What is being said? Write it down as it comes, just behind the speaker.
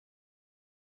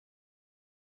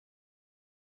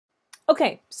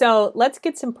Okay, so let's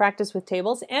get some practice with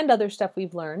tables and other stuff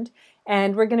we've learned.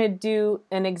 And we're going to do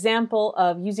an example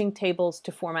of using tables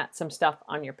to format some stuff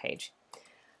on your page.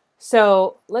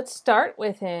 So let's start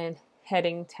with a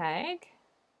heading tag.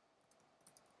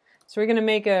 So we're going to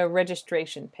make a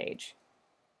registration page.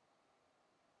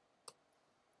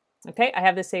 Okay, I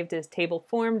have this saved as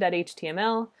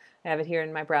tableform.html. I have it here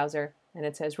in my browser, and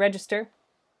it says register.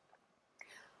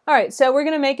 All right, so we're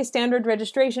going to make a standard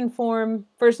registration form,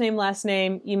 first name, last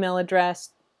name, email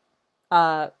address,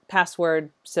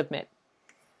 password, submit.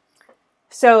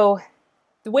 So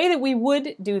the way that we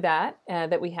would do that,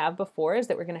 that we have before, is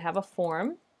that we're going to have a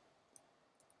form,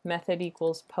 method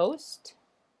equals post,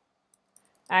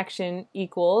 action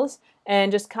equals,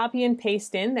 and just copy and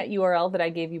paste in that URL that I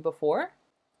gave you before.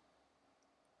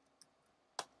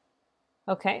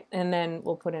 Okay, and then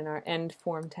we'll put in our end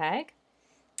form tag.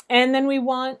 And then we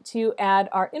want to add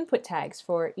our input tags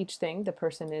for each thing the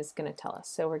person is going to tell us.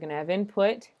 So we're going to have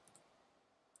input,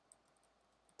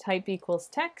 type equals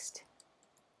text.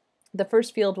 The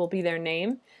first field will be their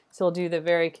name. So we'll do the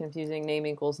very confusing name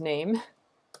equals name.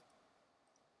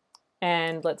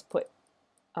 And let's put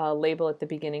a label at the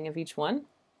beginning of each one.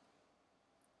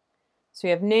 So we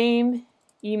have name,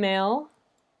 email,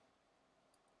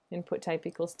 input type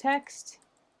equals text,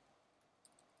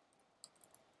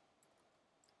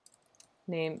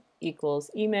 name equals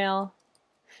email.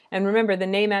 And remember, the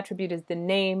name attribute is the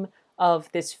name of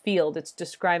this field. It's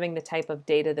describing the type of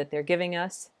data that they're giving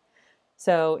us.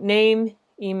 So name,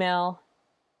 email,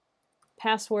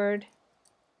 password.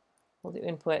 We'll do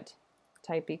input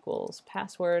type equals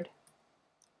password.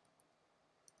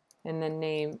 And then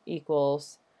name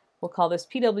equals, we'll call this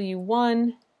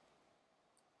PW1.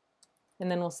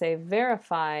 And then we'll say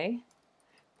verify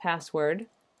password.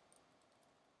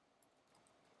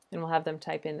 And we'll have them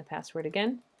type in the password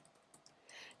again.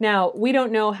 Now, we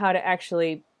don't know how to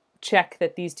actually check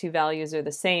that these two values are the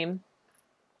same.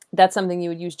 That's something you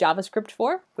would use JavaScript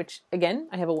for, which, again,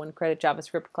 I have a 1-credit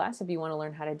JavaScript class if you want to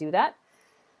learn how to do that.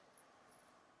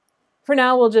 For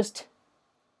now, we'll just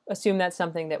assume that's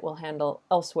something that we'll handle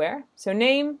elsewhere. So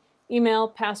name, email,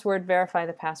 password, verify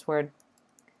the password,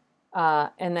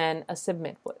 and then a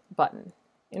submit button.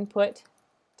 Input,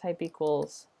 type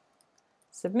equals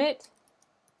submit.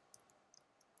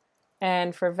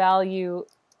 And for value,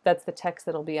 that's the text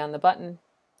that'll be on the button.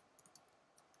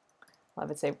 I'll have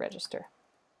it say register.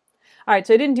 All right,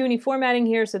 so I didn't do any formatting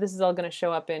here, so this is all going to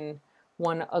show up in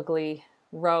one ugly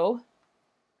row.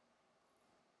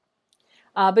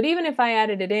 But even if I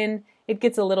added it in, it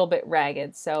gets a little bit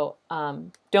ragged. So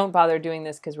don't bother doing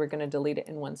this because we're going to delete it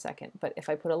in 1 second. But if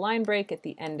I put a line break at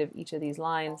the end of each of these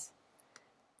lines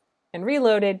and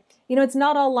reloaded, you know, it's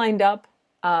not all lined up.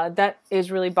 That is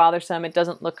really bothersome. It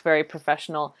doesn't look very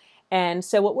professional. And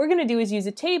so what we're going to do is use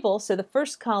a table. So the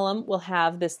first column will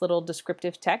have this little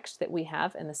descriptive text that we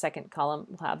have, and the second column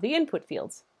will have the input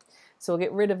fields. So we'll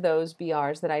get rid of those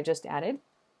BRs that I just added.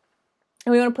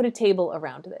 And we want to put a table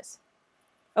around this.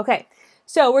 Okay,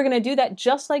 so we're going to do that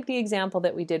just like the example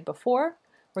that we did before.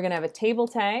 We're going to have a table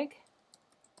tag,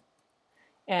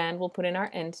 and we'll put in our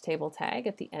end table tag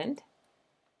at the end.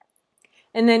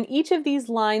 And then each of these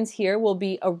lines here will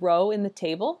be a row in the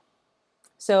table.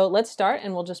 So let's start,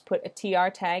 and we'll just put a TR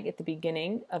tag at the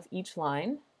beginning of each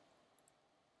line.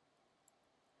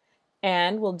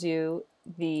 And we'll do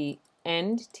the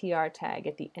end TR tag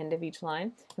at the end of each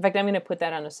line. In fact, I'm going to put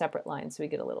that on a separate line so we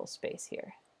get a little space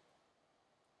here.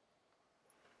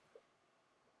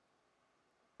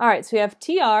 All right, so we have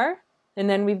TR, and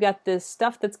then we've got this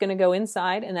stuff that's going to go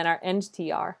inside, and then our end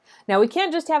TR. Now we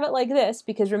can't just have it like this,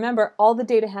 because remember, all the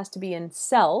data has to be in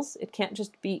cells. It can't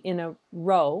just be in a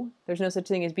row. There's no such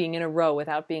thing as being in a row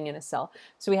without being in a cell.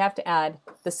 So we have to add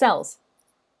the cells.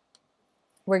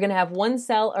 We're going to have one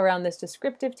cell around this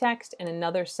descriptive text and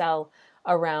another cell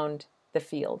around the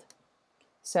field.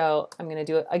 So I'm going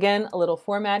to do, again, a little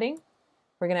formatting.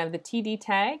 We're going to have the TD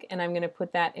tag, and I'm going to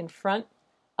put that in front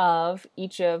of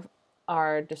each of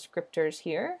our descriptors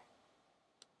here.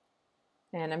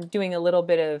 And I'm doing a little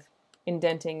bit of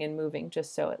indenting and moving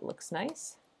just so it looks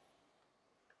nice.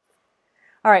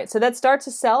 All right, so that starts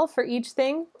a cell for each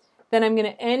thing. Then I'm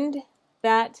going to end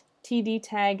that TD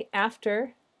tag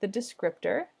after the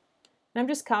descriptor. And I'm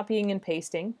just copying and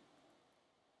pasting.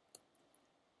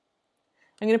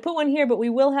 I'm going to put one here, but we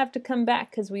will have to come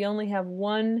back because we only have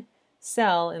one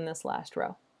cell in this last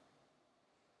row.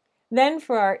 Then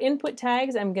for our input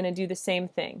tags, I'm going to do the same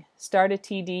thing. Start a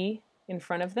TD in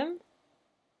front of them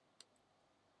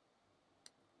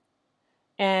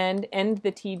and end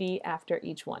the TD after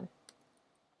each one.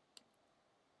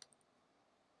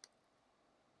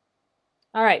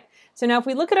 All right, so now if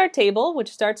we look at our table,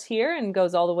 which starts here and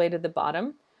goes all the way to the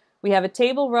bottom, we have a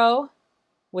table row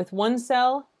with one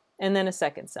cell and then a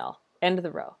second cell, end of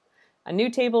the row. A new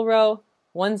table row,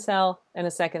 one cell and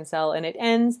a second cell, and it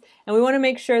ends. And we want to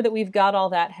make sure that we've got all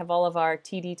that, have all of our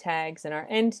TD tags and our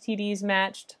end TDs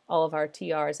matched, all of our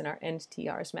TRs and our end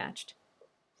TRs matched.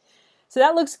 So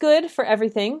that looks good for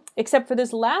everything, except for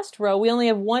this last row, we only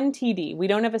have one TD. We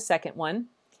don't have a second one.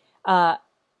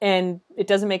 And it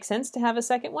doesn't make sense to have a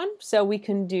second one, so we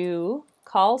can do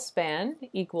call span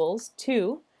equals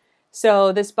 2.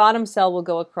 So this bottom cell will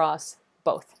go across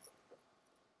both.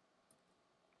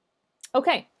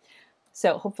 Okay,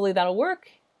 so hopefully that'll work.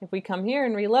 If we come here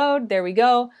and reload, there we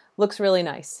go. Looks really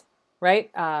nice, right?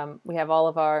 We have all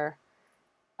of our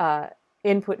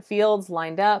input fields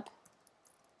lined up.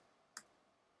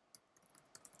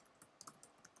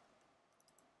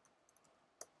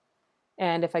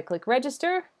 And if I click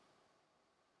register,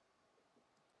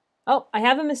 oh, I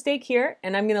have a mistake here,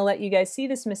 and I'm going to let you guys see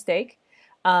this mistake.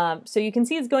 So you can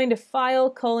see it's going to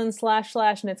file : / and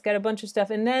it's got a bunch of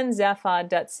stuff, and then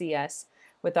zaphod.cs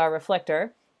with our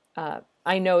reflector.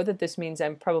 I know that this means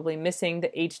I'm probably missing the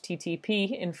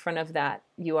HTTP in front of that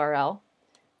URL.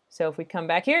 So if we come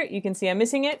back here, you can see I'm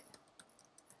missing it.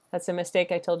 That's a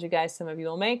mistake I told you guys some of you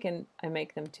will make, and I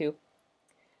make them too.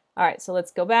 All right, so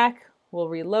let's go back. We'll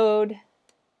reload.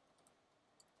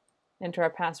 Enter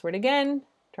our password again.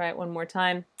 Try it one more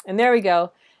time. And there we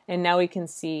go. And now we can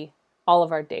see all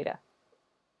of our data.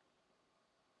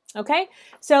 Okay,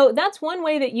 so that's one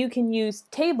way that you can use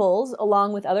tables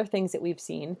along with other things that we've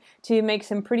seen to make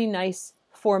some pretty nice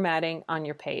formatting on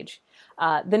your page.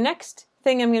 The next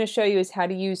thing I'm going to show you is how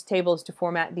to use tables to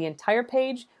format the entire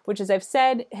page, which, as I've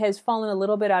said, has fallen a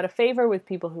little bit out of favor with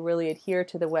people who really adhere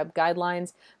to the web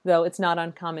guidelines, though it's not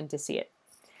uncommon to see it.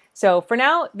 So for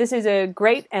now, this is a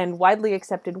great and widely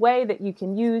accepted way that you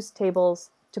can use tables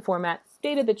to format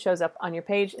data that shows up on your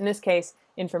page, in this case,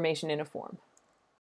 information in a form.